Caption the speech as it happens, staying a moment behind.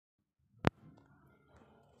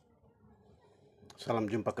Salam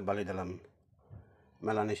jumpa kembali dalam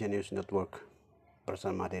Malaysia News Network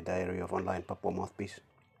bersama The Diary of Online Papua Mouthpiece.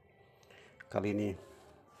 Kali ini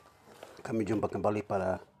kami jumpa kembali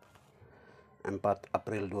pada 4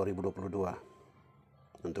 April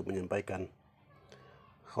 2022 untuk menyampaikan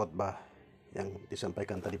khotbah yang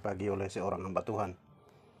disampaikan tadi pagi oleh seorang hamba Tuhan.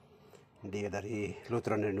 Dia dari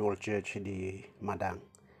Lutheran Renewal Church di Madang.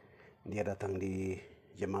 Dia datang di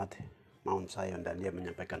jemaat Mount Zion dan dia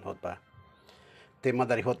menyampaikan khotbah. Tema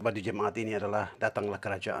dari khotbah di jemaat ini adalah datanglah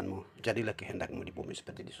kerajaanmu, jadilah kehendakmu di bumi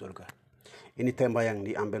seperti di surga. Ini tema yang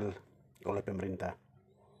diambil oleh pemerintah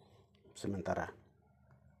sementara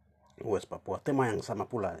US Papua. Tema yang sama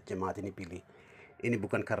pula jemaat ini pilih. Ini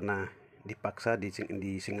bukan karena dipaksa,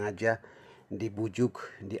 disengaja,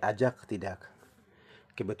 dibujuk, diajak, tidak.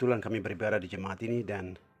 Kebetulan kami beribadah di jemaat ini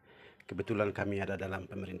dan kebetulan kami ada dalam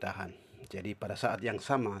pemerintahan. Jadi pada saat yang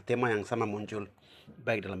sama, tema yang sama muncul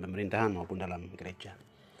baik dalam pemerintahan maupun dalam gereja.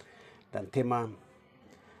 Dan tema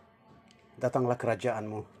datanglah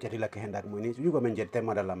kerajaanmu, jadilah kehendakmu ini juga menjadi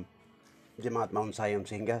tema dalam jemaat Mount Zion,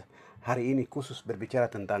 sehingga hari ini khusus berbicara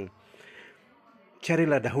tentang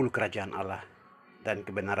carilah dahulu kerajaan Allah dan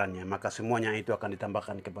kebenarannya, maka semuanya itu akan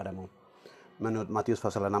ditambahkan kepadamu. Menurut Matius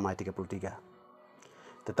pasal 6 ayat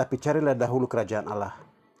 33. Tetapi carilah dahulu kerajaan Allah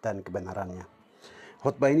dan kebenarannya.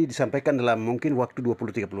 Khotbah ini disampaikan dalam mungkin waktu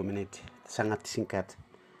 20-30 menit, sangat singkat.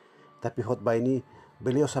 Tapi khotbah ini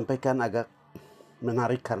beliau sampaikan agak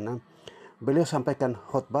menarik karena beliau sampaikan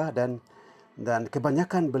khotbah dan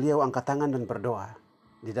kebanyakan beliau angkat tangan dan berdoa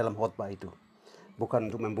di dalam khotbah itu. Bukan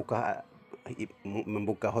untuk membuka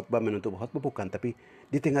khotbah, menutup khotbah, bukan, tapi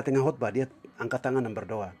di tengah-tengah khotbah dia angkat tangan dan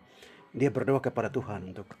berdoa. Dia berdoa kepada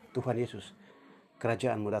Tuhan untuk Tuhan Yesus,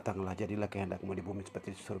 kerajaanmu datanglah, jadilah kehendakmu di bumi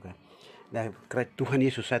seperti di surga. Dan Tuhan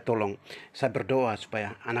Yesus, saya berdoa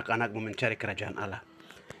supaya anak-anakmu mencari kerajaan Allah.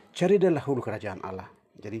 Cari dahulu kerajaan Allah.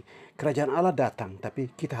 Jadi kerajaan Allah datang,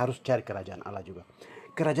 tapi kita harus cari kerajaan Allah juga.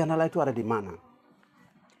 Kerajaan Allah itu ada di mana?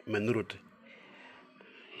 Menurut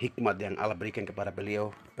hikmat yang Allah berikan kepada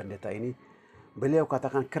beliau, pendeta ini, beliau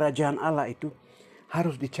katakan kerajaan Allah itu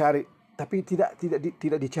harus dicari, tapi tidak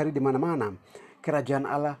dicari di mana-mana. Kerajaan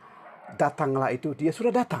Allah datanglah itu, dia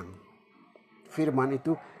sudah datang. Firman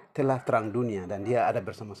itu telah terang dunia dan dia ada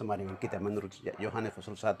bersama-sama dengan kita menurut Yohanes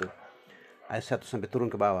pasal 1 ayat 1 sampai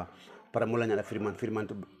turun ke bawah. Pada mulanya ada firman, firman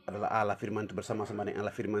itu adalah Allah, firman itu bersama-sama dengan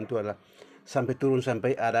Allah, firman itu adalah sampai turun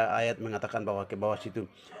sampai ada ayat mengatakan bahwa ke bawah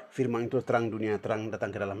situ firman itu terang dunia, terang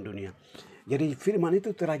datang ke dalam dunia. Jadi firman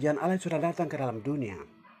itu kerajaan Allah sudah datang ke dalam dunia.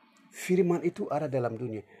 Firman itu ada dalam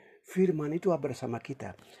dunia. Firman itu bersama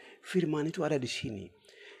kita. Firman itu ada di sini.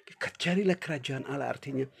 Carilah kerajaan Allah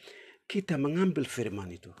artinya kita mengambil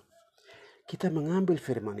firman itu. Kita mengambil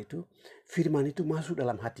firman itu masuk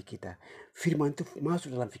dalam hati kita. Firman itu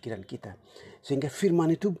masuk dalam pikiran kita. Sehingga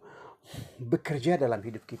firman itu bekerja dalam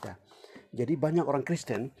hidup kita. Jadi banyak orang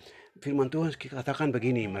Kristen, firman Tuhan katakan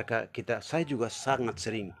begini, saya juga sangat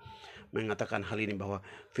sering mengatakan hal ini bahwa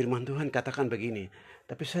firman Tuhan katakan begini.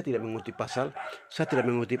 Tapi saya tidak mengutip pasal, saya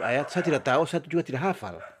tidak mengutip ayat, saya tidak tahu, saya juga tidak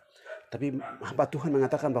hafal. Tapi hamba Tuhan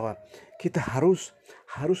mengatakan bahwa kita harus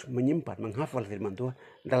menyimpan, menghafal firman Tuhan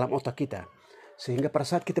dalam otak kita. Sehingga pada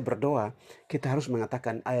saat kita berdoa, kita harus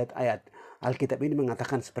mengatakan ayat-ayat Alkitab ini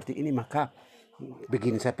mengatakan seperti ini, maka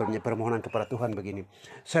begini saya punya permohonan kepada Tuhan begini.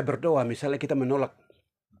 Saya berdoa, misalnya kita menolak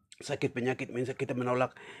sakit penyakit, misalnya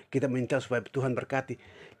kita minta supaya Tuhan berkati.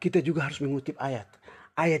 Kita juga harus mengutip ayat.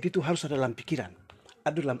 Ayat itu harus ada dalam pikiran,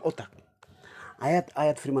 ada dalam otak.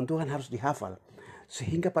 Ayat-ayat firman Tuhan harus dihafal.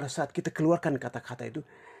 Sehingga pada saat kita keluarkan kata-kata itu,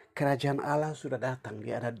 kerajaan Allah sudah datang,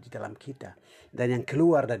 dia ada di dalam kita. Dan yang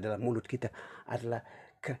keluar dari dalam mulut kita adalah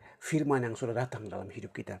firman yang sudah datang dalam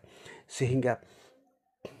hidup kita. Sehingga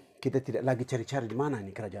kita tidak lagi cari-cari di mana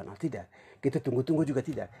ini kerajaan Allah. Tidak. Kita tunggu-tunggu juga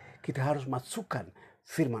tidak. Kita harus masukkan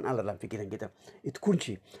firman Allah dalam pikiran kita. Itu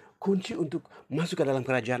kunci. Kunci untuk masuk ke dalam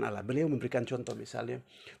kerajaan Allah. Beliau memberikan contoh misalnya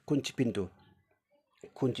kunci pintu.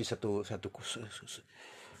 Kunci satu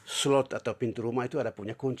slot atau pintu rumah itu ada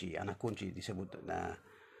punya kunci, anak kunci disebut. Nah,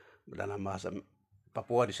 dalam bahasa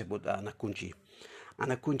Papua disebut anak kunci.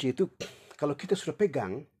 Anak kunci itu kalau kita sudah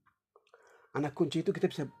pegang anak kunci itu kita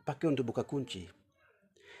bisa pakai untuk buka kunci.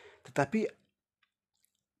 Tetapi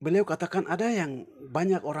beliau katakan ada yang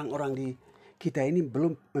banyak orang-orang di kita ini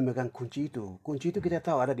belum memegang kunci itu. Kunci itu kita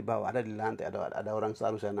tahu ada di bawah, ada di lantai, ada orang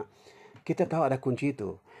selalu sana. Kita tahu ada kunci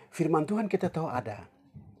itu. Firman Tuhan kita tahu ada.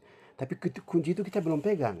 Tapi kunci itu kita belum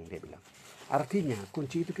pegang, dia bilang. Artinya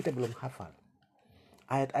kunci itu kita belum hafal.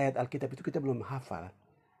 Ayat-ayat Alkitab itu kita belum hafal.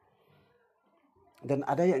 Dan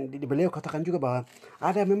ada yang beliau katakan juga bahwa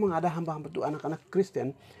memang ada hamba-hamba itu anak-anak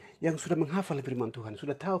Kristen yang sudah menghafal firman Tuhan,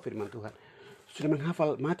 sudah tahu firman Tuhan, sudah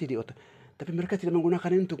menghafal mati di otak. Tapi mereka tidak menggunakan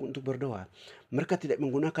itu untuk berdoa. Mereka tidak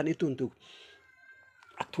menggunakan itu untuk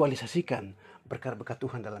aktualisasikan berkat-berkat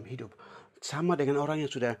Tuhan dalam hidup. Sama dengan orang yang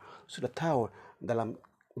sudah tahu dalam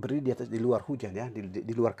berdiri di luar hujan, ya,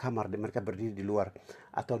 di luar kamar, mereka berdiri di luar,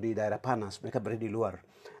 atau di daerah panas, mereka berdiri di luar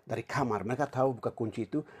dari kamar. Mereka tahu buka kunci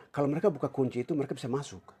itu. Kalau mereka buka kunci itu, mereka bisa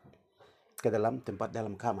masuk ke dalam tempat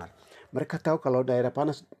dalam kamar. Mereka tahu kalau daerah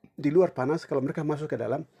panas, di luar panas, kalau mereka masuk ke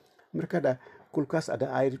dalam, mereka ada kulkas,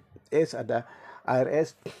 ada air es, ada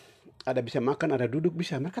bisa makan, ada duduk,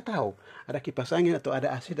 bisa. Mereka tahu ada kipas angin atau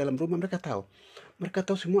ada AC dalam rumah. Mereka tahu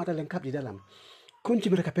semua ada lengkap di dalam.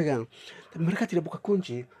 Kunci mereka pegang, tapi mereka tidak buka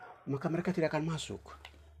kunci, maka mereka tidak akan masuk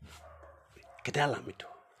ke dalam itu.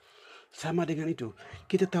 Sama dengan itu,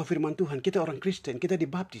 kita tahu firman Tuhan, kita orang Kristen, kita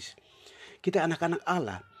dibaptis, kita anak-anak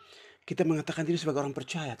Allah, kita mengatakan diri sebagai orang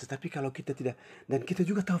percaya. Tetapi kalau kita tidak, dan kita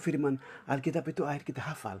juga tahu firman Alkitab itu akhir kita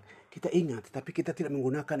hafal, kita ingat, tetapi kita tidak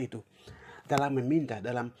menggunakan itu dalam meminta,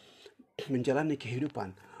 dalam menjalani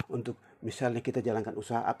kehidupan. Untuk misalnya kita jalankan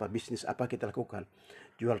usaha apa, bisnis apa kita lakukan,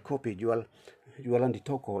 jual kopi, jualan di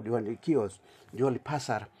toko, jual di kios, jual di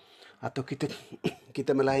pasar, atau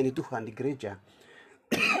kita melayani Tuhan di gereja.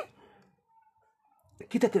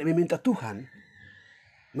 Kita tidak meminta Tuhan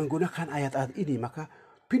menggunakan ayat-ayat ini, maka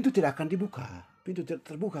pintu tidak akan dibuka. Pintu tidak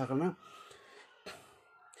terbuka. Karena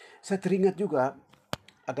saya teringat juga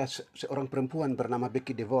ada seorang perempuan bernama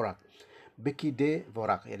Becky Dvorak.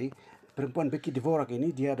 Jadi perempuan Becky Dvorak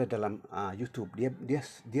ini, dia ada dalam YouTube.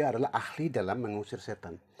 Dia adalah ahli dalam mengusir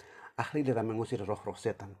setan, ahli dalam mengusir roh-roh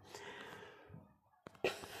setan.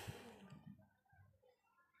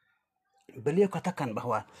 Beliau katakan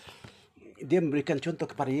bahwa dia memberikan contoh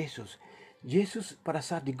kepada Yesus. Yesus pada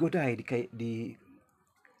saat digodai di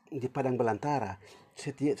padang belantara,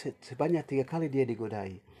 sebanyak 3 kali dia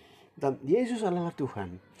digodai. Dan Yesus adalah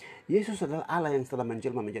Tuhan. Yesus adalah Allah yang telah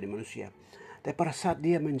menjelma menjadi manusia. Tapi pada saat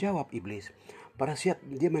dia menjawab iblis, pada saat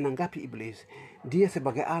dia menanggapi iblis, dia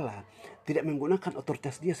sebagai Allah tidak menggunakan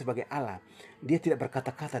otoritas dia sebagai Allah. Dia tidak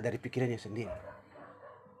berkata-kata dari pikirannya sendiri.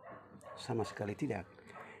 Sama sekali tidak.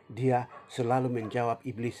 Dia selalu menjawab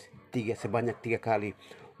iblis sebanyak 3 kali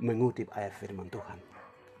mengutip ayat firman Tuhan.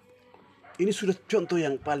 Ini sudah contoh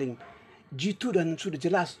yang paling jitu dan sudah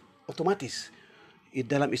jelas, otomatis.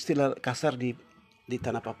 Dalam istilah kasar di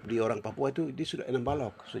orang Papua itu, dia sudah 6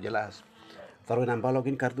 balok, sudah jelas. Kalau 6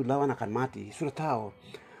 balok ini kartu lawan akan mati. Sudah tahu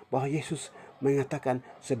bahwa Yesus mengatakan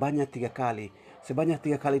sebanyak 3 kali. Sebanyak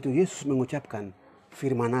 3 kali itu Yesus mengucapkan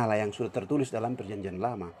firman Allah yang sudah tertulis dalam perjanjian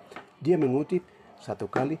lama. Dia mengutip 1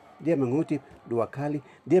 kali, dia mengutip 2 kali,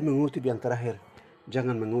 dia mengutip yang terakhir,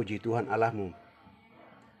 jangan menguji Tuhan Allahmu.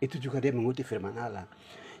 Itu juga dia mengutip firman Allah.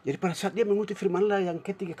 Jadi pada saat dia mengutip firman Allah yang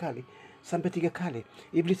ketiga kali, sampai 3 kali,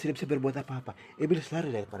 iblis tidak bisa berbuat apa-apa. Iblis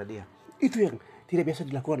lari daripada dia. Itu yang tidak biasa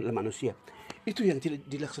dilakukan oleh manusia. Itu yang tidak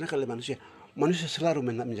dilaksanakan oleh manusia. Manusia selalu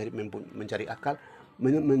mencari akal.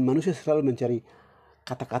 Manusia selalu mencari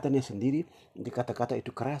kata-katanya sendiri. Di kata-kata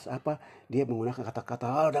itu keras apa, dia menggunakan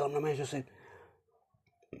kata-kata dalam nama Yesus.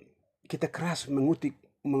 Kita keras mengutip,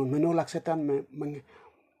 menolak setan,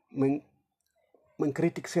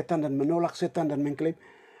 mengkritik setan dan menolak setan dan mengklaim.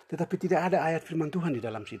 Tetapi tidak ada ayat firman Tuhan di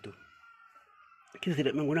dalam situ. Kita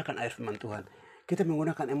tidak menggunakan ayat firman Tuhan. Kita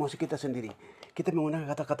menggunakan emosi kita sendiri. Kita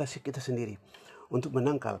menggunakan kata-kata kita sendiri untuk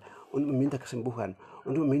menangkal, untuk meminta kesembuhan,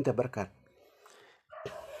 untuk meminta berkat.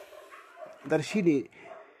 Dari sini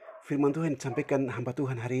firman Tuhan disampaikan hamba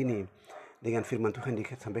Tuhan hari ini. Dengan firman Tuhan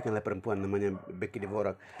disampaikan oleh perempuan namanya Becky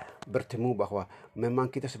Dvorak, bertemu bahwa memang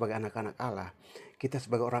kita sebagai anak-anak Allah, kita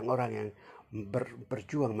sebagai orang-orang yang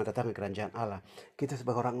berjuang mendatangi kerajaan Allah, kita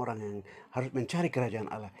sebagai orang-orang yang harus mencari kerajaan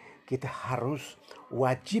Allah, kita harus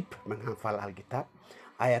wajib menghafal Alkitab,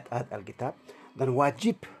 ayat-ayat Alkitab, dan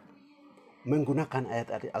wajib menggunakan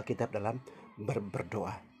ayat-ayat Alkitab dalam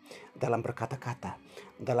berdoa, dalam berkata-kata,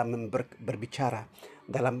 dalam berbicara,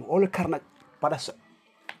 oleh karena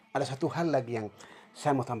ada satu hal lagi yang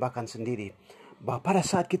saya mau tambahkan sendiri, bahwa pada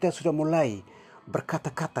saat kita sudah mulai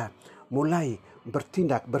berkata-kata, mulai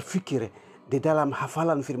bertindak, berpikir di dalam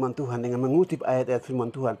hafalan firman Tuhan dengan mengutip ayat-ayat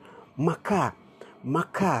firman Tuhan, maka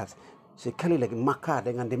sekali lagi, maka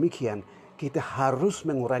dengan demikian kita harus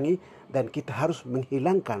mengurangi dan kita harus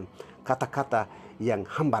menghilangkan kata-kata yang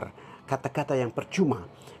hambar, kata-kata yang percuma,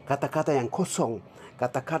 kata-kata yang kosong,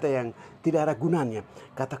 kata-kata yang tidak ada gunanya,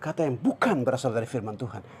 kata-kata yang bukan berasal dari firman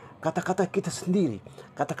Tuhan, kata-kata kita sendiri,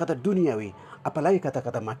 kata-kata duniawi, apalagi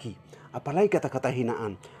kata-kata maki, apalagi kata-kata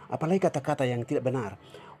hinaan, apalagi kata-kata yang tidak benar.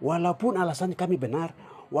 Walaupun alasannya kami benar,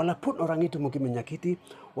 walaupun orang itu mungkin menyakiti,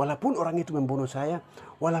 walaupun orang itu membunuh saya,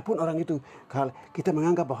 walaupun orang itu kita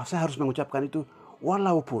menganggap bahwa saya harus mengucapkan itu,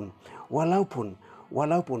 Walaupun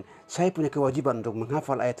saya punya kewajiban untuk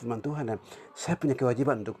menghafal ayat firman Tuhan, dan saya punya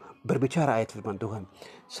kewajiban untuk berbicara ayat firman Tuhan.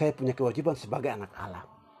 Saya punya kewajiban sebagai anak Allah.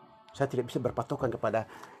 Saya tidak bisa berpatokan kepada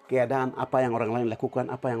keadaan apa yang orang lain lakukan,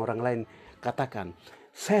 apa yang orang lain katakan.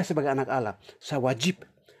 Saya sebagai anak Allah, saya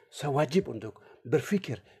wajib untuk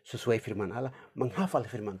berpikir sesuai firman Allah, menghafal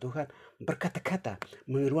firman Tuhan, berkata-kata,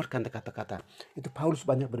 mengeluarkan kata-kata. Itu Paulus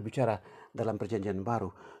banyak berbicara dalam perjanjian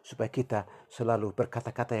baru, supaya kita selalu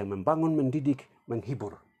berkata-kata yang membangun, mendidik,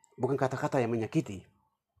 menghibur, bukan kata-kata yang menyakiti.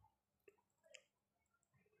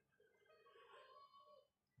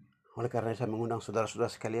 Oleh karena saya mengundang saudara-saudara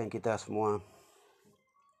sekalian, kita semua,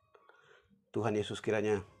 Tuhan Yesus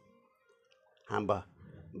kiranya hamba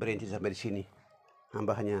berhenti sampai di sini.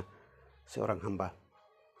 Hamba hanya seorang hamba.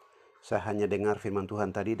 Saya hanya dengar firman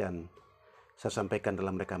Tuhan tadi dan saya sampaikan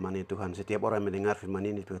dalam rekaman ini. Tuhan, setiap orang mendengar firman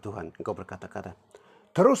ini, Tuhan, Engkau berkata-kata.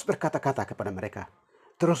 Terus berkata-kata kepada mereka.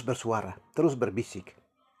 Terus bersuara, terus berbisik.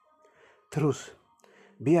 Terus,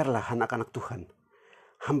 biarlah anak-anak Tuhan,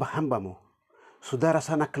 hamba-hambamu, saudara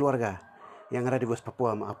sanak keluarga yang ada di West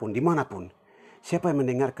Papua maupun dimanapun, siapa yang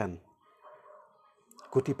mendengarkan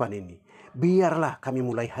kutipan ini, biarlah kami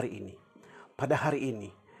mulai hari ini. Pada hari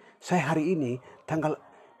ini, saya hari ini tanggal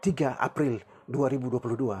 3 April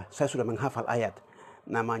 2022, saya sudah menghafal ayat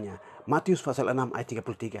namanya Matius pasal 6 ayat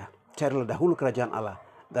 33. Carilah dahulu kerajaan Allah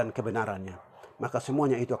dan kebenarannya, maka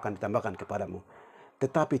semuanya itu akan ditambahkan kepadamu.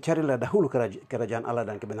 Tetapi carilah dahulu kerajaan Allah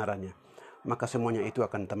dan kebenarannya, maka semuanya itu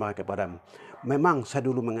akan ditambahkan kepadamu. Memang saya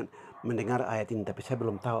dulu mendengar ayat ini, tapi saya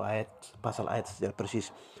belum tahu pasal ayat secara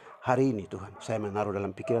persis. Hari ini Tuhan, saya menaruh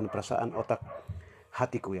dalam pikiran, perasaan, otak,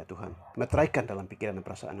 hatiku ya Tuhan. Meteraikan dalam pikiran dan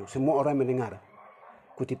perasaan. Semua orang mendengar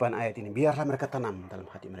kutipan ayat ini, biarlah mereka tanam dalam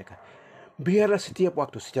hati mereka. Biarlah setiap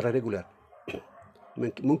waktu secara reguler,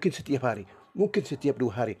 mungkin setiap hari, mungkin setiap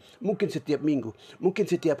 2 hari, mungkin setiap minggu, mungkin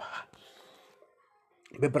setiap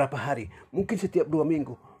beberapa hari, mungkin setiap 2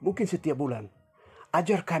 minggu, mungkin setiap bulan.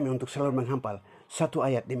 Ajar kami untuk selalu menghafal satu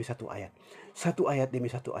ayat demi satu ayat, satu ayat demi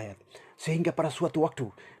satu ayat, sehingga pada suatu waktu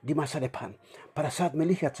di masa depan, pada saat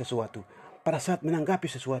melihat sesuatu, pada saat menanggapi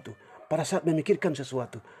sesuatu, pada saat memikirkan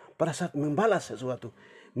sesuatu, pada saat membalas sesuatu,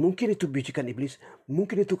 mungkin itu bisikan iblis,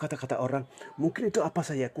 mungkin itu kata-kata orang, mungkin itu apa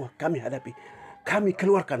saja kami hadapi, kami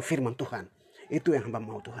keluarkan firman Tuhan. Itu yang hamba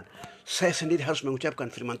mau Tuhan. Saya sendiri harus mengucapkan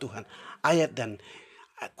firman Tuhan, ayat dan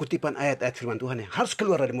kutipan ayat-ayat firman Tuhan yang harus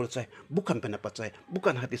keluar dari mulut saya. Bukan pendapat saya,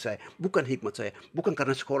 bukan hati saya, bukan hikmat saya, bukan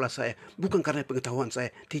karena sekolah saya, bukan karena pengetahuan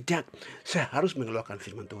saya. Tidak, saya harus mengeluarkan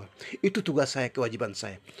firman Tuhan. Itu tugas saya, kewajiban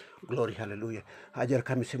saya. Glory, haleluya. Ajar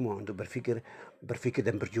kami semua untuk berpikir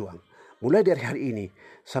dan berjuang. Mulai dari hari ini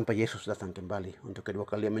sampai Yesus datang kembali untuk kedua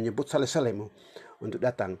kali, menyebut saleh-salehmu untuk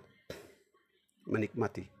datang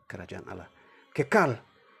menikmati kerajaan Allah. Kekal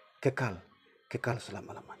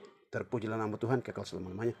selama-lamanya. Terpujilah nama Tuhan kekal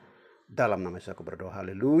selama-lamanya. Dalam nama Yesus aku berdoa.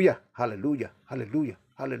 Haleluya, haleluya, haleluya,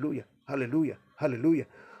 haleluya, haleluya, haleluya.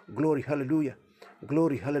 Glory, haleluya,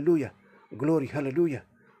 glory, haleluya, glory, haleluya,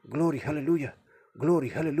 glory, haleluya, glory,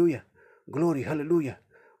 haleluya, glory, haleluya,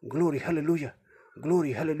 glory, haleluya,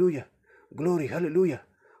 glory, haleluya, glory, haleluya,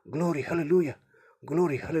 glory, haleluya,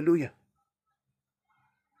 glory, haleluya.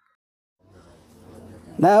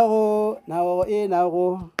 Nago.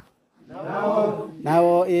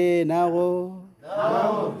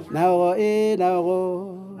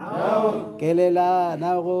 Kelela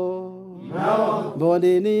nago.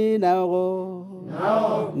 Bondini nago.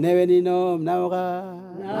 Neveni nom naga.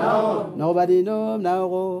 Nobody nom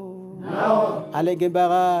nago.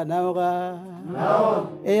 Alegembara naga.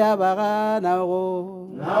 Eabara nago.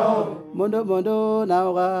 Mondo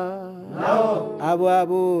naga.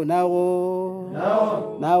 Abu nago.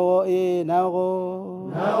 Nago.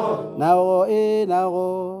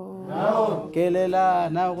 Kelela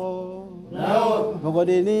nago.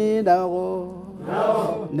 Mogodini nago.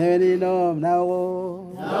 Neveni nom nago.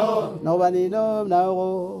 Nobody nom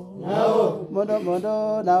nago. Mondo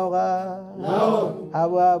naga.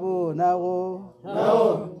 Abu nago.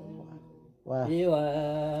 Wah. Iwa,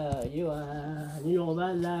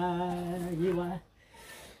 nyobala, iwa.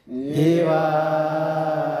 Iwa.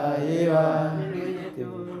 Iwa.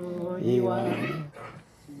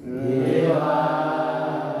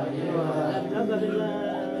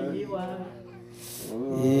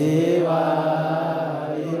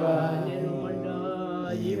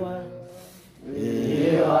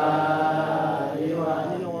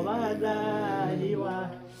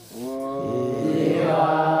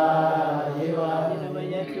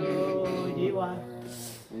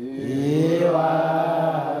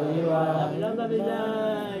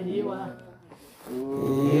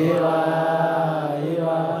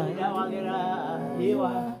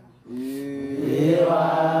 Iwa. Iwa.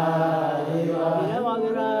 Iwa.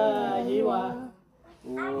 Bilawangira Iwa.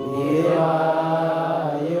 Iwa.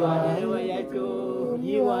 Iwa. Iwa yacu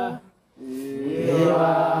Iwa.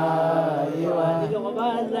 Iwa. Iwa.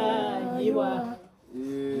 Dikobala Iwa.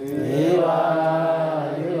 Iwa.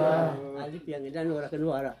 Iwa. Alip yang idan ora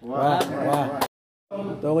keluar. Wah.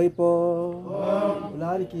 Tokoy po.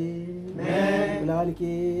 Ulaniki.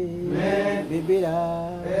 Ulaniki. Bibira.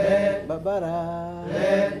 Babara.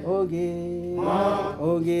 Oge.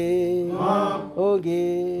 Oge. Oge.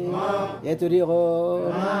 Yeturigo.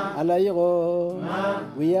 Alayigo.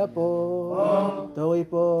 Wiyapo. Tokoy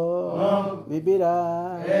po.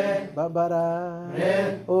 Bibira. Babara.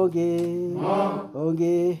 Oge.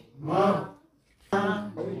 Oge.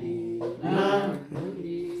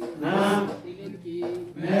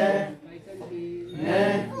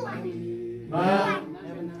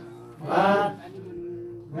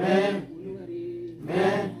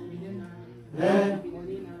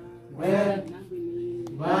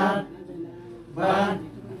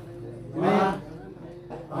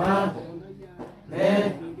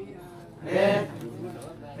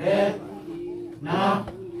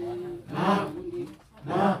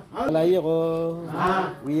 Alayigo.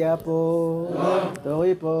 Wiyapo.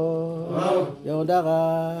 Tokoy po.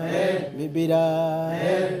 Yondaga. Bibira.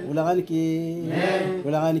 Ulanganiki.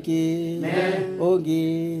 Ulanganiki.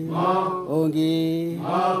 Ogi. Ogi.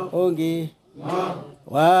 Ogi.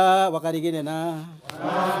 Wah, wakarigine na.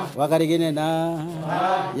 Wakarigine na.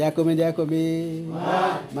 Yakumi yakumi.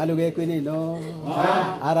 Maluge kunino.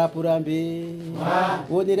 Arapurambi.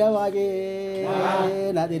 Udira wage.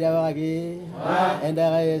 Nadira wage.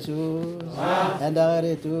 Endaga Yesus. Endaga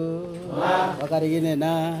Retu. Wakarigine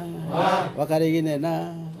na. Wakarigine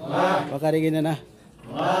na. Wakarigine na.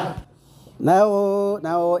 Nao,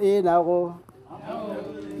 nao, nao.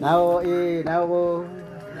 Nao, nao.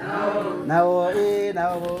 Nao,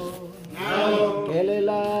 nao.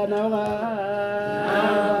 Kelela nawa.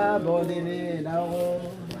 Bonini nao.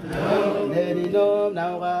 Nerinom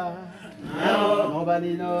nawa.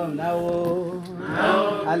 Mobaninom nao.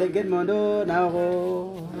 Aligin mondo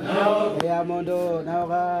nao. Ya mondo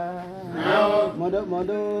nawa.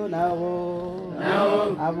 Mondo nao.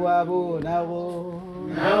 Abu nao.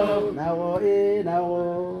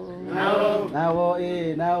 Nao,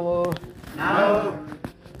 nao.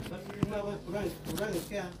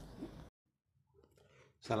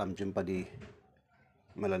 Salam jumpa di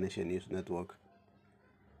Melanesian News Network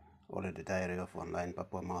oleh The Diary of Online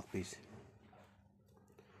Papua Mouthpiece.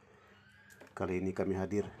 Kali ini kami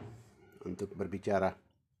hadir untuk berbicara,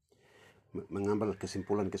 mengambil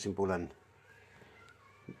kesimpulan-kesimpulan,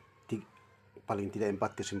 paling tidak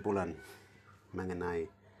 4 kesimpulan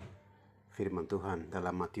mengenai firman Tuhan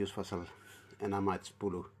dalam Matius pasal 6 ayat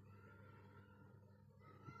 10,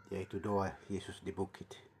 yaitu doa Yesus di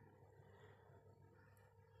bukit.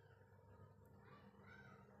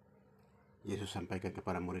 Yesus sampaikan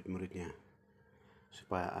kepada murid-muridnya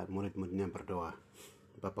supaya murid-muridnya berdoa,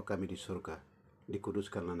 Bapa kami di surga,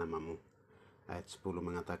 dikuduskanlah namamu. Ayat 10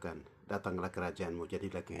 mengatakan, datanglah kerajaanmu,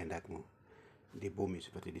 jadilah kehendakmu di bumi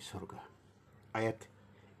seperti di surga. Ayat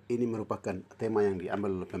ini merupakan tema yang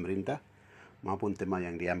diambil oleh pemerintah maupun tema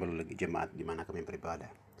yang diambil oleh jemaat di mana kami beribadah.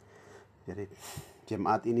 Jadi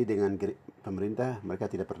jemaat ini dengan pemerintah, mereka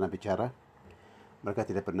tidak pernah bicara, mereka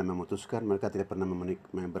tidak pernah memutuskan, mereka tidak pernah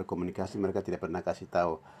berkomunikasi, mereka tidak pernah kasih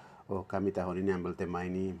tahu, oh kami tahun ini ambil tema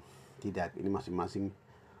ini. Tidak, ini masing-masing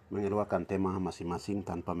mengeluarkan tema masing-masing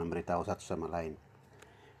tanpa memberitahu satu sama lain.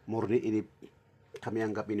 Murni ini, kami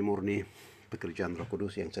anggap ini murni pekerjaan Roh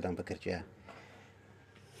Kudus yang sedang bekerja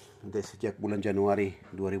dari sejak bulan Januari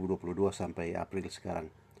 2022 sampai April sekarang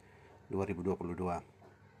 2022.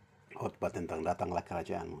 Khotbah tentang datanglah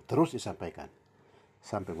kerajaanmu terus disampaikan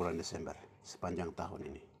sampai bulan Desember sepanjang tahun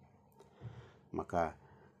ini. Maka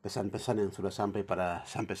pesan-pesan yang sudah sampai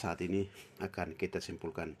saat ini akan kita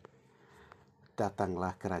simpulkan.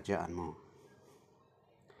 Datanglah kerajaanmu.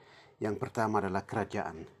 Yang pertama adalah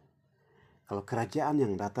kerajaan. Kalau kerajaan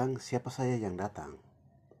yang datang, siapa saya yang datang?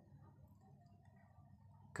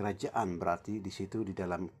 Kerajaan berarti di situ, di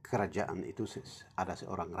dalam kerajaan itu ada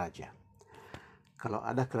seorang raja. Kalau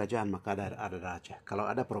ada kerajaan maka ada raja. Kalau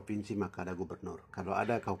ada provinsi maka ada gubernur. Kalau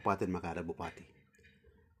ada kabupaten maka ada bupati.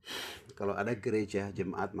 Kalau ada gereja,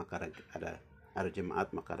 jemaat maka ada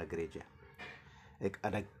jemaat maka ada gereja.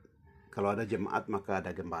 Kalau ada jemaat maka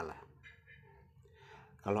ada gembala.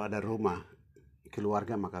 Kalau ada rumah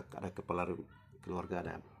keluarga maka ada kepala keluarga,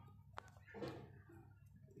 ada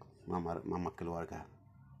mama keluarga.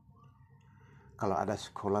 Kalau ada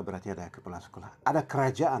sekolah berarti ada kepala sekolah. Ada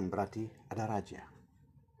kerajaan berarti ada raja.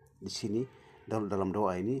 Di sini dalam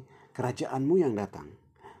doa ini, kerajaanmu yang datang.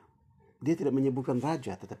 Dia tidak menyebutkan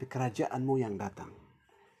raja, tetapi kerajaanmu yang datang.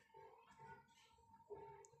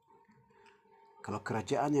 Kalau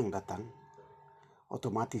kerajaan yang datang,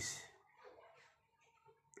 otomatis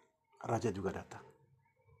raja juga datang.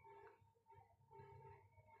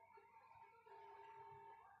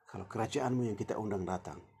 Kalau kerajaanmu yang kita undang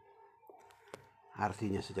datang,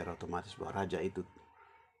 artinya secara otomatis bahwa raja itu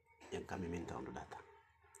yang kami minta untuk datang.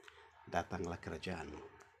 Datanglah kerajaanmu.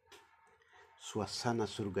 Suasana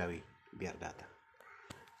surgawi biar datang.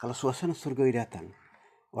 Kalau suasana surgawi datang,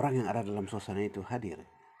 orang yang ada dalam suasana itu hadir.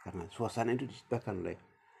 Karena suasana itu diciptakan oleh,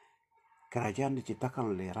 kerajaan diciptakan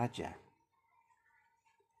oleh raja.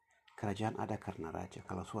 Kerajaan ada karena raja.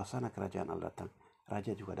 Kalau suasana kerajaan Allah datang,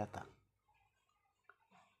 raja juga datang.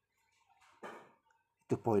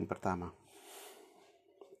 Itu poin pertama.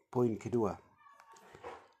 Poin kedua,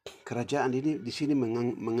 kerajaan ini di sini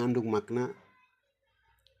mengandung makna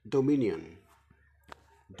dominion.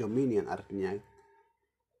 Dominion artinya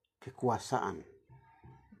kekuasaan.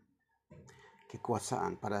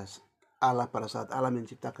 Kekuasaan pada Allah, pada saat Allah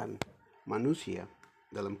menciptakan manusia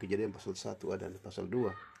dalam Kejadian pasal 1 dan pasal 2,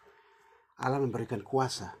 Allah memberikan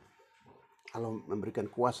kuasa. Allah memberikan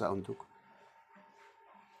kuasa untuk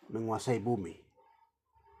menguasai bumi.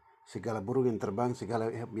 Segala burung yang terbang, segala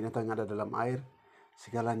binatang yang ada dalam air,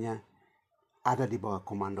 segalanya ada di bawah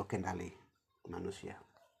komando kendali manusia.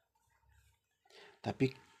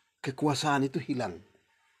 Tapi kekuasaan itu hilang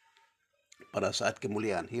pada saat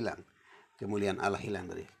kemuliaan hilang. Kemuliaan Allah hilang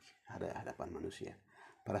dari hadapan manusia.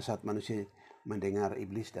 Pada saat manusia mendengar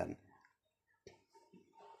iblis dan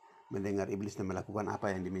melakukan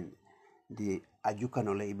apa yang diajukan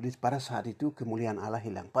oleh iblis, pada saat itu kemuliaan Allah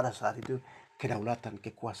hilang. Pada saat itu kedaulatan,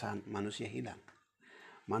 kekuasaan manusia hilang.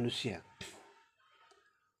 Manusia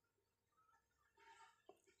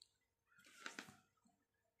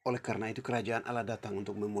oleh karena itu kerajaan Allah datang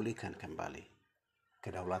untuk memulihkan kembali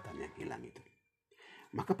kedaulatan yang hilang itu.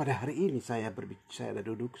 Maka pada hari ini saya ada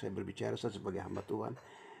duduk, saya berbicara, saya sebagai hamba Tuhan.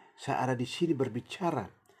 Saya ada di sini berbicara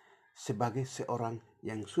sebagai seorang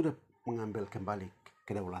yang sudah mengambil kembali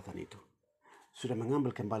kedaulatan itu. Sudah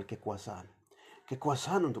mengambil kembali kekuasaan.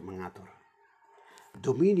 Kekuasaan untuk mengatur.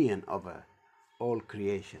 Dominion over all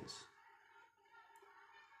creations.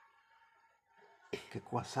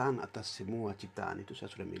 Kekuasaan atas semua ciptaan itu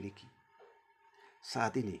saya sudah miliki.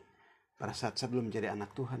 Saat ini, pada saat saya belum menjadi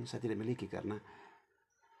anak Tuhan, saya tidak miliki karena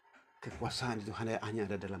kekuasaan itu hanya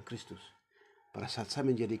ada dalam Kristus. Pada saat saya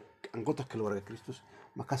menjadi anggota keluarga Kristus,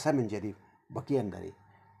 maka saya menjadi bagian dari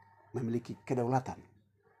memiliki kedaulatan.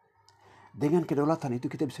 Dengan kedaulatan itu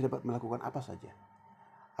kita bisa dapat melakukan apa saja.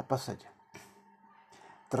 Apa saja.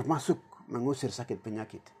 Termasuk mengusir sakit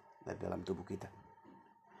penyakit dari dalam tubuh kita.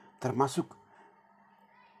 Termasuk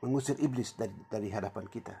mengusir iblis dari hadapan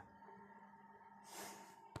kita.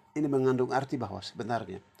 Ini mengandung arti bahwa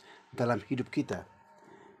sebenarnya dalam hidup kita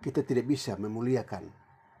tidak bisa memuliakan,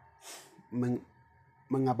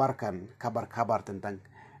 mengabarkan kabar-kabar tentang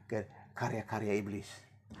karya-karya iblis.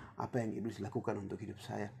 Apa yang iblis lakukan untuk hidup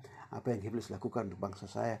saya, apa yang iblis lakukan untuk bangsa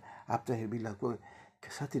saya, apa yang iblis lakukan.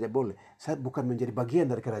 Saya tidak boleh. Saya bukan menjadi bagian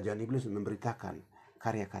dari kerajaan iblis untuk memberitakan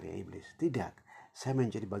karya-karya iblis. Tidak. Saya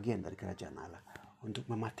menjadi bagian dari kerajaan Allah untuk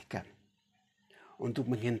mematikan, untuk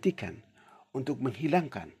menghentikan, untuk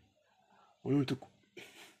menghilangkan, untuk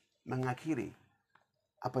mengakhiri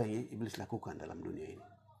apa yang iblis lakukan dalam dunia ini.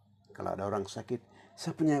 Kalau ada orang sakit,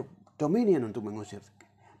 saya punya dominion untuk mengusir,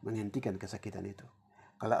 menghentikan kesakitan itu.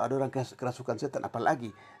 Kalau ada orang kerasukan setan,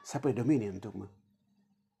 apalagi saya punya dominion untuk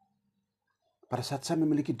pada saat saya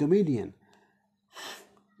memiliki dominion,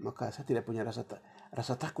 maka saya tidak punya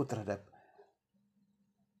rasa takut terhadap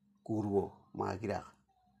kurwo, magirak,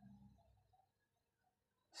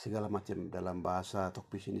 segala macam dalam bahasa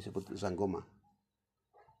Tokpis ini disebut zanggoma,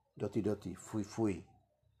 doti-doti, fui-fui.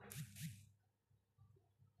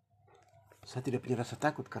 Saya tidak punya rasa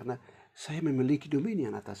takut karena saya memiliki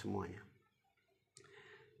dominion atas semuanya.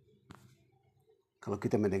 Kalau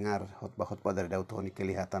kita mendengar khotbah-khotbah dari Daud ini,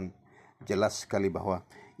 kelihatan jelas sekali bahwa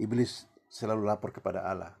iblis selalu lapor kepada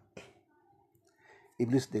Allah.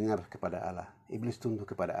 Iblis dengar kepada Allah. Iblis tunduk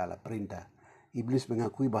kepada Allah, perintah. Iblis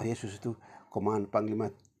mengakui bahwa Yesus itu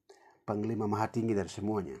panglima maha tinggi dari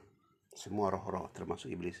semuanya. Semua roh-roh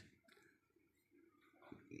termasuk iblis.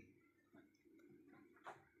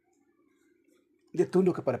 Dia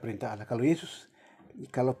tunduk kepada perintah Allah.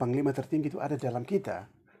 Kalau panglima tertinggi itu ada dalam kita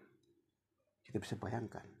bisa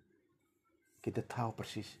bayangkan. Kita tahu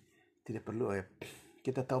persis,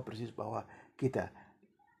 kita tahu persis bahwa kita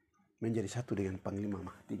menjadi satu dengan panglima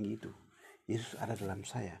maha tinggi itu. Yesus ada dalam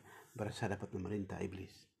saya, berarti saya dapat memerintah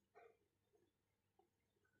iblis.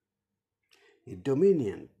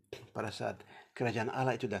 Dominion, pada saat kerajaan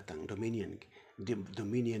Allah itu datang,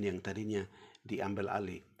 dominion yang tadinya diambil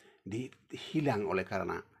alih, hilang oleh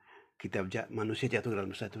karena manusia jatuh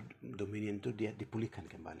dalam satu dominion itu, dia dipulihkan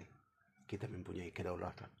kembali. Kita mempunyai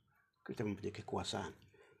kedaulatan, kita mempunyai kekuasaan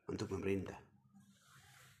untuk memerintah.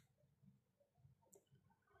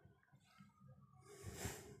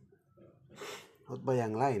 Khotbah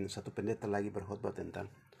yang lain, satu pendeta lagi berkhotbah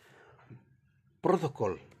tentang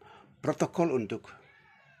protokol untuk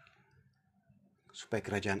supaya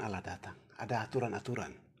kerajaan Allah datang. Ada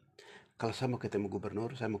aturan-aturan. Kalau saya mau ketemu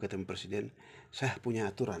gubernur, saya mau ketemu presiden, saya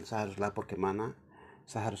punya aturan. Saya harus lapor kemana,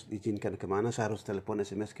 saya harus diizinkan kemana, saya harus telepon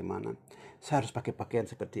SMS kemana, saya harus pakai pakaian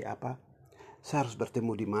seperti apa, saya harus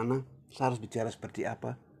bertemu di mana, saya harus bicara seperti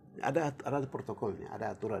apa. Ada protokolnya,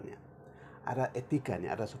 ada aturannya, ada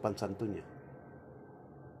etikanya, ada sopan santunnya.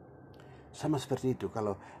 Sama seperti itu,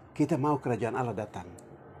 kalau kita mau kerajaan Allah datang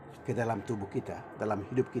ke dalam tubuh kita, dalam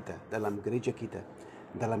hidup kita, dalam gereja kita,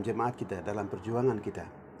 dalam jemaat kita, dalam perjuangan kita,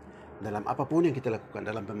 dalam apapun yang kita lakukan,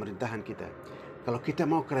 dalam pemerintahan kita. Kalau kita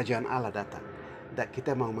mau kerajaan Allah datang, dan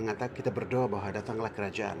kita mau mengatakan, kita berdoa bahwa datanglah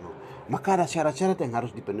kerajaanmu, maka ada syarat-syarat yang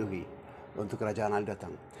harus dipenuhi untuk kerajaan Allah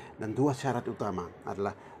datang. Dan dua syarat utama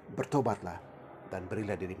adalah bertobatlah dan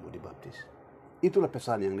berilah dirimu dibaptis. Itulah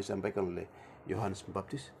pesan yang disampaikan oleh Yohanes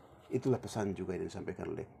Pembaptis. Itulah pesan juga yang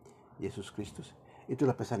disampaikan oleh Yesus Kristus.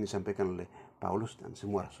 Itulah pesan yang disampaikan oleh Paulus dan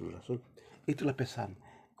semua rasul-rasul. Itulah pesan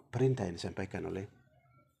perintah yang disampaikan oleh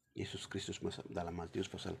Yesus Kristus dalam Matius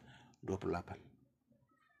pasal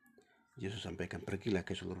 28. Yesus sampaikan, pergilah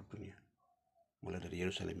ke seluruh dunia, mulai dari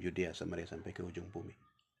Yerusalem, Yudea, Samaria sampai ke ujung bumi,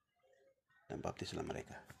 dan baptislah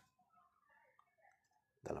mereka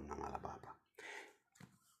dalam nama Allah Bapa.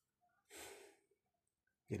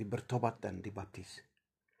 Jadi bertobat dan dibaptis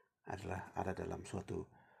ada dalam suatu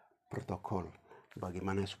protokol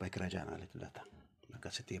bagaimana supaya kerajaan Allah itu datang.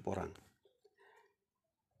 Maka setiap orang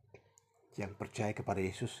yang percaya kepada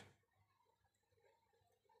Yesus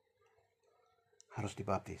harus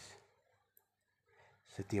dibaptis.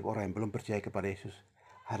 Setiap orang yang belum percaya kepada Yesus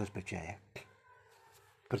harus percaya.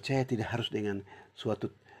 Percaya tidak harus dengan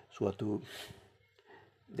suatu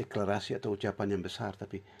deklarasi atau ucapan yang besar,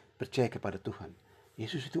 tapi percaya kepada Tuhan.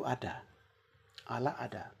 Yesus itu ada, Allah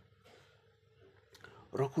ada,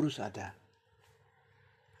 Roh Kudus ada,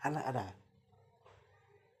 Allah ada.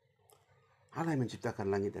 Allah yang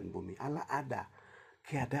menciptakan langit dan bumi, Allah ada.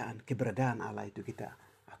 Keberadaan Allah itu kita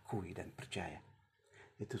akui dan percaya.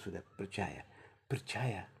 Itu sudah percaya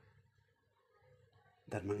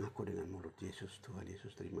dan mengaku dengan mulut. Yesus, Tuhan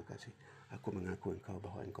Yesus, terima kasih. Aku mengaku Engkau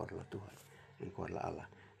bahwa Engkau adalah Tuhan, Engkau adalah Allah,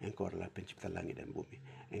 Engkau adalah pencipta langit dan bumi,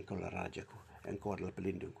 Engkau adalah Rajaku, Engkau adalah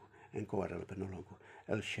pelindungku, Engkau adalah penolongku.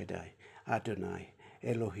 El Shaddai, Adonai,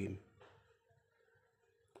 Elohim,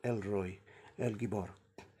 El Roy, El Gibor,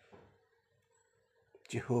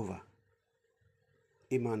 Jehovah,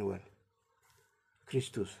 Immanuel,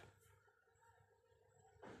 Kristus.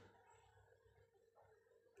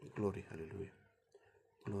 Glory, haleluya.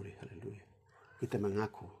 Glory, haleluya. Kita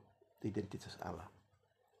mengaku identitas Allah.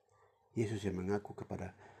 Yesus yang mengaku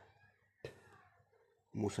kepada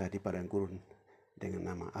Musa di padang gurun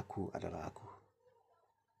dengan nama Aku adalah Aku.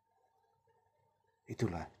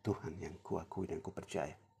 Itulah Tuhan yang kuakui dan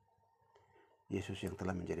kupercaya. Yesus yang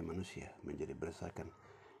telah menjadi manusia, menjadi berdasarkan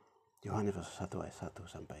Yohanes 1 ayat 1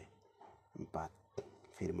 sampai 4.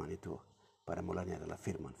 Firman itu pada mulanya adalah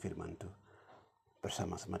firman. Firman itu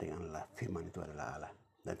bersama-sama dengan Allah. Firman itu adalah Allah.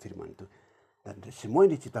 Dan firman itu, dan semua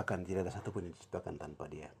yang diciptakan, tidak ada satupun yang diciptakan tanpa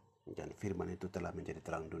dia. Dan firman itu telah menjadi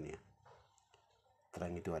terang dunia.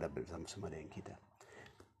 Terang itu ada bersama-sama dengan kita.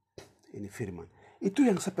 Ini firman. Itu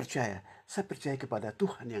yang saya percaya. Saya percaya kepada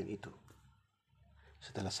Tuhan yang itu.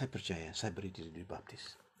 Setelah saya percaya, saya beri diri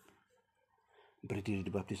dibaptis. Beri diri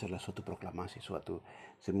dibaptis adalah suatu proklamasi, suatu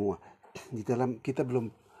semua. Di dalam kita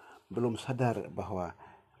belum sadar bahwa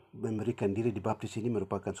memberikan diri dibaptis ini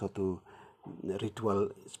merupakan suatu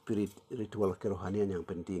ritual kerohanian yang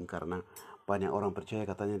penting, karena banyak orang percaya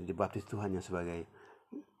katanya dibaptis itu hanya sebagai,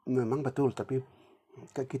 memang betul, tapi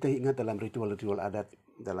kita ingat dalam ritual adat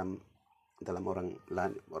dalam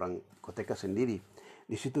orang Koteka sendiri,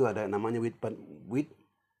 di situ ada namanya wit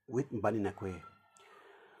baninakwe.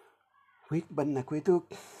 Wit baninakwe itu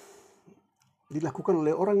dilakukan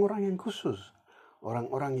oleh orang-orang yang khusus,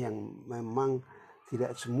 orang-orang yang memang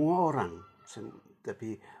tidak semua orang,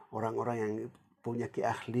 tapi orang-orang yang punya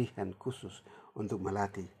keahlian khusus untuk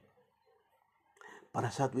melatih. Pada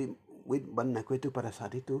saat wit baninakwe itu, pada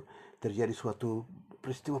saat itu terjadi suatu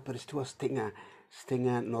peristiwa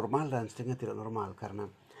setengah normal dan setengah tidak normal, karena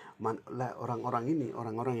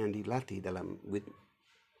orang-orang yang dilatih dalam wit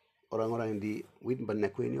orang-orang yang di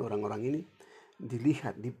Witbanakwe ini, orang-orang ini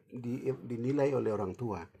dilihat, dinilai oleh orang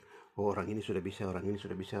tua. Oh, orang ini sudah bisa, orang ini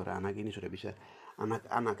sudah bisa, orang anak ini sudah bisa.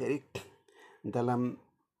 Anak-anak jadi dalam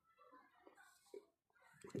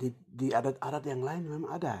di adat-adat yang lain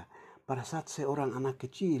memang ada. Pada saat seorang anak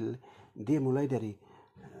kecil dia mulai dari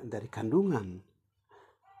kandungan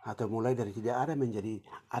atau mulai dari tidak ada menjadi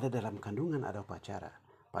ada dalam kandungan, ada upacara.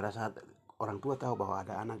 Pada saat orang tua tahu bahwa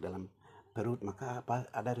ada anak dalam perut, maka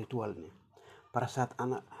ada ritualnya. Pada saat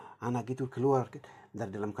anak itu keluar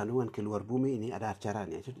dari dalam kandungan keluar bumi, ini ada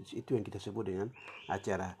acaranya. Itu yang kita sebut dengan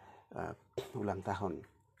acara ulang tahun.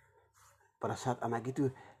 Pada saat anak itu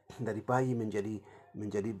dari bayi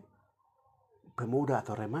menjadi pemuda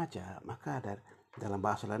atau remaja, maka ada dalam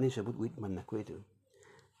bahasa lain disebut Witbanakwe itu.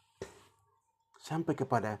 Sampai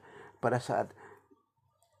pada saat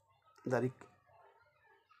dari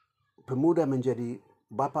pemuda menjadi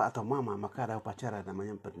bapak atau mama, maka ada upacara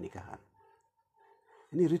namanya pernikahan.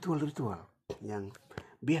 Ini ritual-ritual yang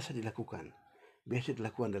biasa dilakukan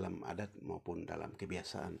dalam adat maupun dalam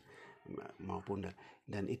kebiasaan maupun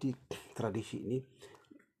dan itu tradisi ini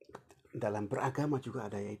dalam beragama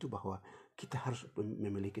juga ada, yaitu bahwa kita harus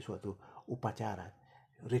memiliki suatu upacara,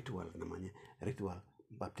 ritual namanya, ritual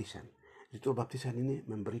baptisan. Ritual baptisan ini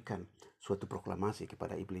memberikan suatu proklamasi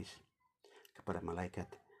kepada iblis, kepada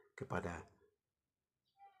malaikat, kepada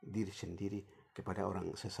diri sendiri, kepada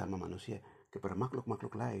orang sesama manusia, kepada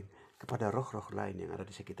makhluk-makhluk lain, kepada roh-roh lain yang ada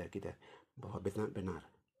di sekitar kita, bahwa benar-benar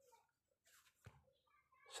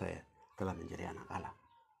saya telah menjadi anak Allah.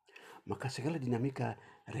 Maka segala dinamika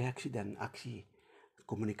reaksi dan aksi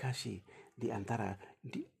komunikasi di antara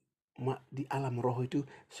di alam roh itu,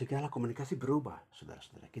 segala komunikasi berubah,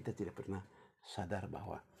 saudara-saudara. Kita tidak pernah sadar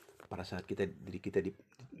bahwa pada saat diri kita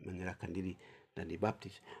menyerahkan diri dan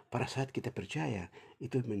dibaptis, pada saat kita percaya,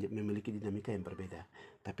 itu memiliki dinamika yang berbeda.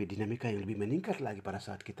 Tapi dinamika yang lebih meningkat lagi pada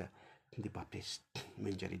saat kita dibaptis,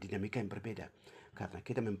 menjadi dinamika yang berbeda. Karena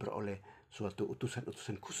kita memperoleh suatu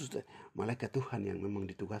utusan khusus malaikat Tuhan yang memang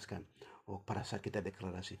ditugaskan. Oh, pada saat kita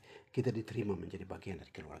deklarasi, kita diterima menjadi bagian dari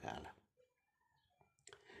keluarga Allah.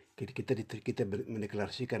 Jadi kita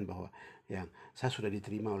mendeklarasikan bahwa yang saya sudah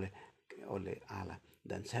diterima oleh Allah,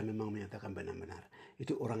 dan saya memang menyatakan benar-benar.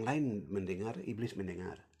 Itu orang lain mendengar, iblis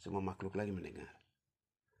mendengar, semua makhluk lagi mendengar.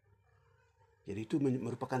 Jadi itu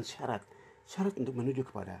merupakan syarat untuk menuju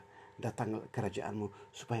kepada datang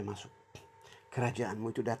kerajaanmu supaya masuk.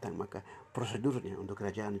 Kerajaanmu itu datang, maka prosedurnya untuk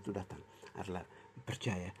kerajaan itu datang adalah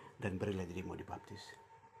percaya dan berilah dirimu dibaptis.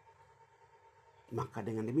 Maka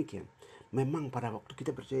dengan demikian, memang pada waktu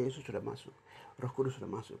kita percaya Yesus sudah masuk, Roh Kudus sudah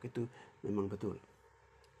masuk, itu memang betul.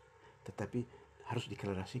 Tetapi harus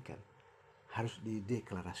dideklarasikan, harus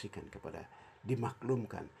dideklarasikan kepada,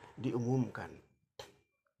 dimaklumkan, diumumkan.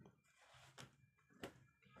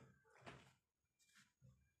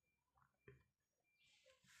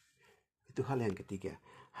 Itu hal yang ketiga.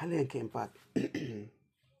 Hal yang keempat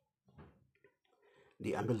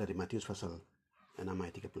diambil dari Matius pasal 6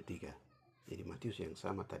 ayat 33. Jadi Matius yang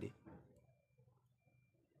sama tadi.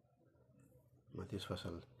 Matius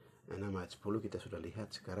pasal 6 ayat 10 kita sudah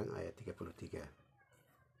lihat, sekarang ayat 33.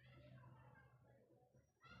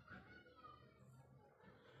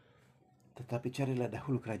 Tetapi carilah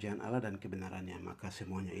dahulu kerajaan Allah dan kebenarannya, maka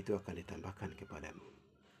semuanya itu akan ditambahkan kepadamu.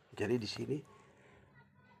 Jadi di sini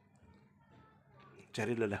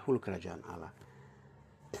carilah dahulu kerajaan Allah.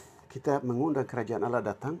 Kita mengundang kerajaan Allah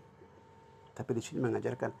datang, tapi di sini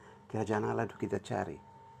mengajarkan kerajaan Allah itu kita cari.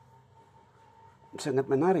 Sangat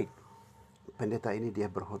menarik. Pendeta ini dia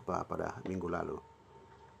berkhotbah pada minggu lalu.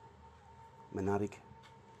 Menarik.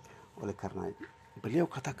 Oleh karena beliau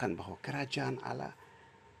katakan bahwa kerajaan Allah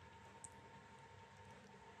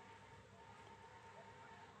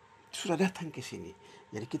sudah datang ke sini.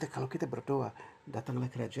 Jadi kalau kita berdoa,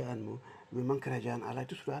 datanglah kerajaanmu, memang kerajaan Allah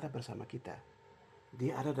itu sudah ada bersama kita.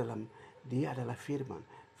 Dia adalah firman.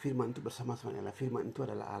 Firman itu bersama-sama Allah. Firman itu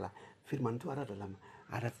adalah Allah. Firman itu ada dalam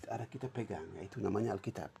ada kita pegang, yaitu namanya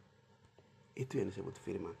Alkitab. Itu yang disebut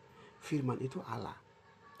firman. Firman itu Allah.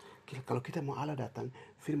 Kalau kita mau Allah datang,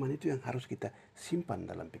 firman itu yang harus kita simpan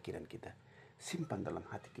dalam pikiran kita, simpan dalam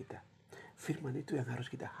hati kita. Firman itu yang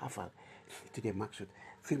harus kita hafal. Itu dia maksud.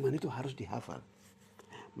 Firman itu harus dihafal.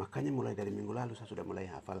 Makanya mulai dari minggu lalu saya sudah mulai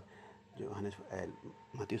hafal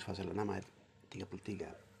Matius pasal 6 ayat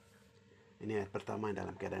 33. Ini ayat pertama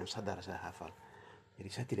dalam keadaan sadar saya hafal. Jadi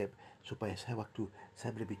saya tidak, supaya waktu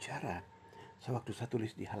saya berbicara, waktu saya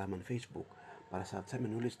tulis di halaman Facebook, pada saat saya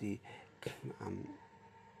menulis di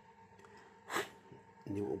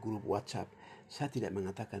grup WhatsApp, saya tidak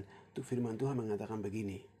mengatakan, tuh firman Tuhan mengatakan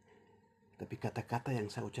begini. Tapi kata-kata yang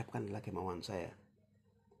saya ucapkan adalah kemauan saya.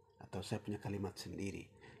 atau saya punya kalimat sendiri,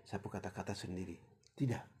 saya punya kata-kata sendiri.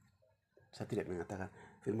 Tidak, saya tidak mengatakan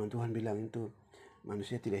firman Tuhan bilang itu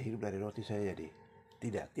manusia tidak hidup dari roti saja. Jadi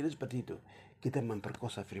tidak seperti itu. Kita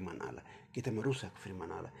memperkosa firman Allah, kita merusak firman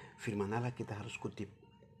Allah. Firman Allah kita harus kutip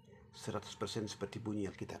 100% seperti bunyi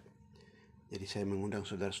Alkitab. Jadi saya mengundang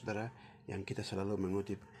saudara-saudara yang kita selalu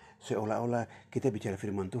mengutip seolah-olah kita bicara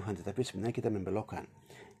firman Tuhan, tetapi sebenarnya kita membelokkan.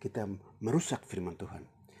 Kita merusak firman Tuhan.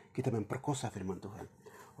 Kita memperkosa firman Tuhan.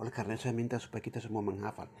 Oleh karena saya minta supaya kita semua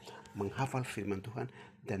menghafal firman Tuhan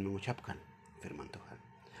dan mengucapkan firman Tuhan.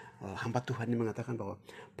 Hamba Tuhan ini mengatakan bahwa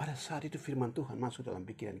pada saat itu firman Tuhan masuk dalam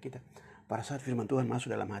pikiran kita, pada saat firman Tuhan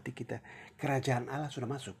masuk dalam hati kita, kerajaan Allah sudah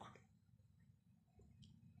masuk.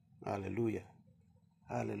 Haleluya,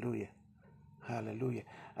 haleluya, haleluya.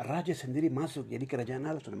 Raja sendiri masuk, jadi kerajaan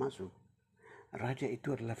Allah sudah masuk. Raja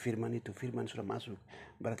itu adalah firman itu, firman sudah masuk,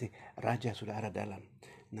 berarti raja sudah ada dalam.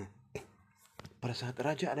 Nah, pada saat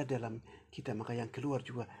raja ada dalam kita, maka yang keluar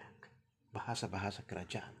juga bahasa-bahasa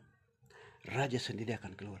kerajaan. Raja sendiri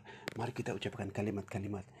akan keluar. Mari kita ucapkan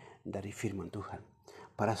kalimat-kalimat dari firman Tuhan.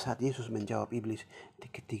 Pada saat Yesus menjawab iblis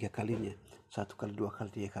ketiga kalinya, 1 kali, 2 kali,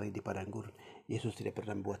 3 kali di padang gurun, Yesus tidak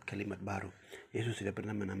pernah membuat kalimat baru. Yesus tidak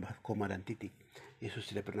pernah menambah koma dan titik. Yesus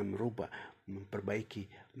tidak pernah merubah, memperbaiki,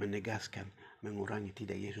 menegaskan, mengurangi.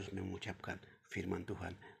 Tidak, Yesus mengucapkan firman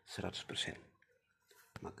Tuhan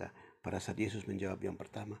 100%. Maka pada saat Yesus menjawab yang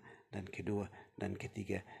pertama dan kedua dan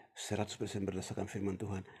ketiga 100% berdasarkan firman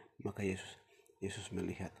Tuhan, maka Yesus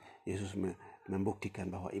melihat, Yesus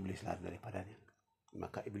membuktikan bahwa iblis lari daripadanya.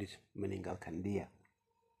 Maka iblis meninggalkan dia.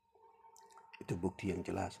 Itu bukti yang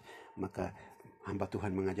jelas. Maka hamba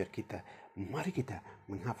Tuhan mengajar kita, mari kita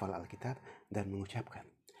menghafal Alkitab dan mengucapkan.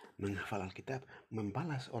 Menghafal Alkitab,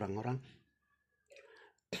 membalas orang-orang,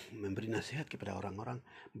 memberi nasihat kepada orang-orang,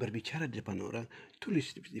 berbicara di depan orang,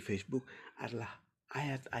 tulis di Facebook adalah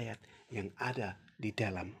ayat-ayat yang ada di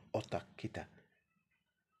dalam otak kita.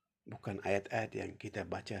 Bukan ayat-ayat yang kita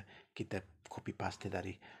baca, kita copy paste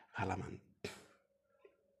dari halaman,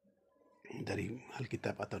 dari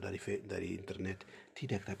Alkitab atau dari internet.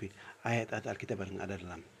 Tidak, tapi ayat-ayat Alkitab yang ada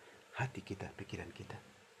dalam hati kita, pikiran kita.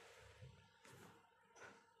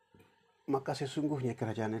 Maka sesungguhnya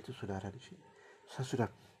kerajaan itu sudah ada di sini. Saya sudah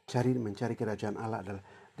mencari kerajaan Allah adalah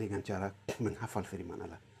dengan cara menghafal firman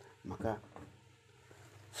Allah.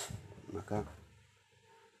 Maka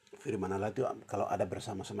firman Allah itu kalau ada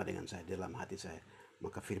bersama-sama dengan saya dalam hati saya,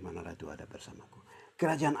 maka firman Allah itu ada bersamaku.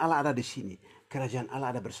 Kerajaan Allah ada di sini. Kerajaan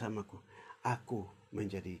Allah ada bersamaku. Aku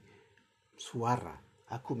menjadi suara,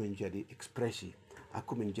 aku menjadi ekspresi,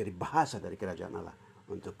 aku menjadi bahasa dari kerajaan Allah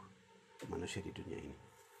untuk manusia di dunia ini.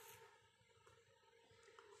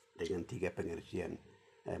 Dengan 4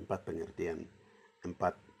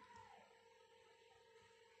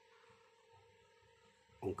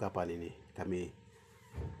 ungkapan ini kami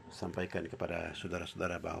sampaikan kepada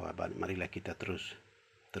saudara-saudara bahwa marilah kita terus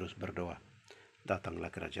berdoa,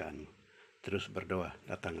 datanglah kerajaanmu. Terus berdoa,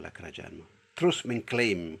 datanglah kerajaanmu. Terus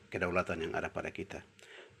mengklaim kedaulatan yang ada pada kita.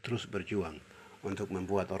 Terus berjuang untuk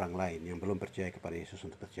membuat orang lain yang belum percaya kepada Yesus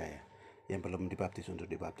untuk percaya, yang belum dibaptis untuk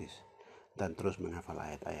dibaptis, dan terus menghafal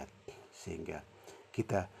ayat-ayat sehingga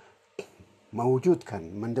kita mewujudkan,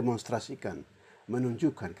 mendemonstrasikan,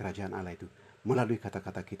 menunjukkan kerajaan Allah itu melalui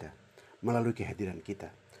kata-kata kita, melalui kehadiran kita,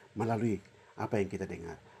 melalui apa yang kita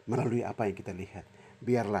dengar, melalui apa yang kita lihat.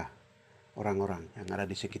 Biarlah orang-orang yang ada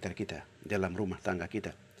di sekitar kita, dalam rumah tangga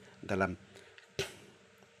kita, dalam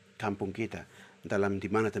kampung kita, dalam di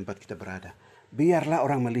mana tempat kita berada, biarlah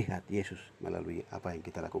orang melihat Yesus melalui apa yang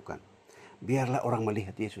kita lakukan. Biarlah orang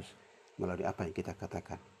melihat Yesus melalui apa yang kita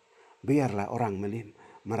katakan. Biarlah orang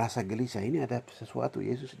merasa gelisah, ini ada sesuatu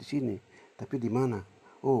Yesus di sini, tapi di mana?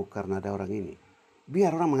 Oh, karena ada orang ini.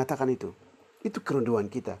 Biar orang mengatakan itu. Itu kerinduan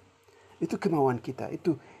kita. Itu kemauan kita.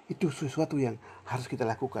 Itu sesuatu yang harus kita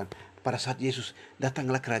lakukan. Pada saat Yesus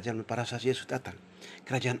datanglah kerajaan, pada saat Yesus datang,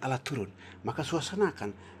 kerajaan Allah turun, maka suasana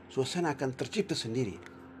akan tercipta sendiri.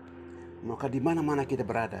 Maka di mana-mana kita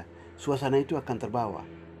berada, suasana itu akan terbawa.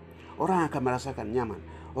 Orang akan merasakan nyaman.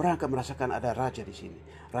 Orang akan merasakan ada raja di sini,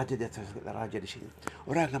 raja di atas raja di sini.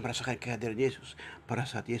 Orang akan merasakan kehadiran Yesus. Pada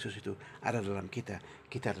saat Yesus itu ada dalam kita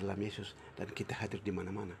dalam Yesus, dan kita hadir di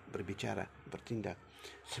mana-mana, berbicara, bertindak,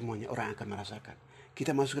 semuanya orang akan merasakan.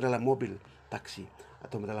 Kita masuk ke dalam mobil, taksi,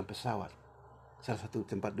 atau dalam pesawat, salah satu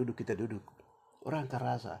tempat duduk kita duduk, orang akan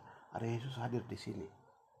rasa ada Yesus hadir di sini.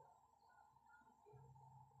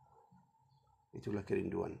 Itulah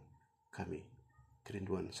kerinduan kami,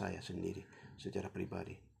 kerinduan saya sendiri secara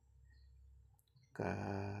pribadi.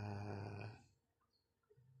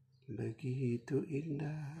 Begitu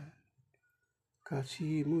indah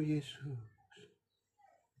kasih-Mu Yesus,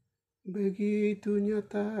 begitu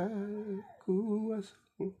nyata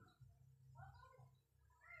kuasa-Mu.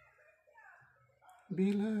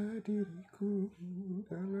 Bila diriku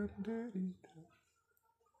dalam derita,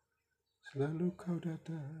 selalu Kau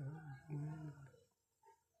datang.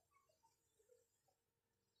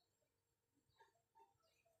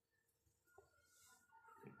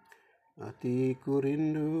 Hatiku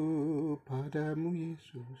rindu padamu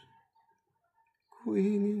Yesus, ku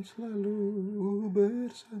ingin selalu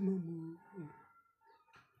bersama-Mu.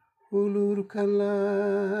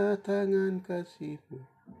 Ulurkanlah tangan kasih-Mu,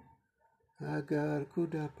 agar ku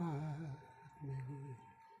dapat mengiring.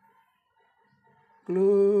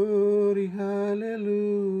 Glory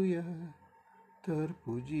haleluya,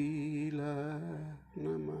 terpujilah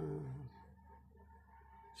nama-Mu.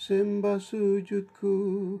 Sembah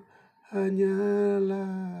sujudku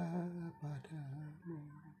hanyalah padamu.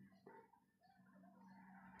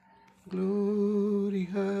 Glory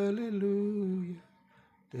haleluya,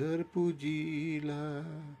 terpujilah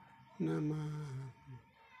nama-Mu.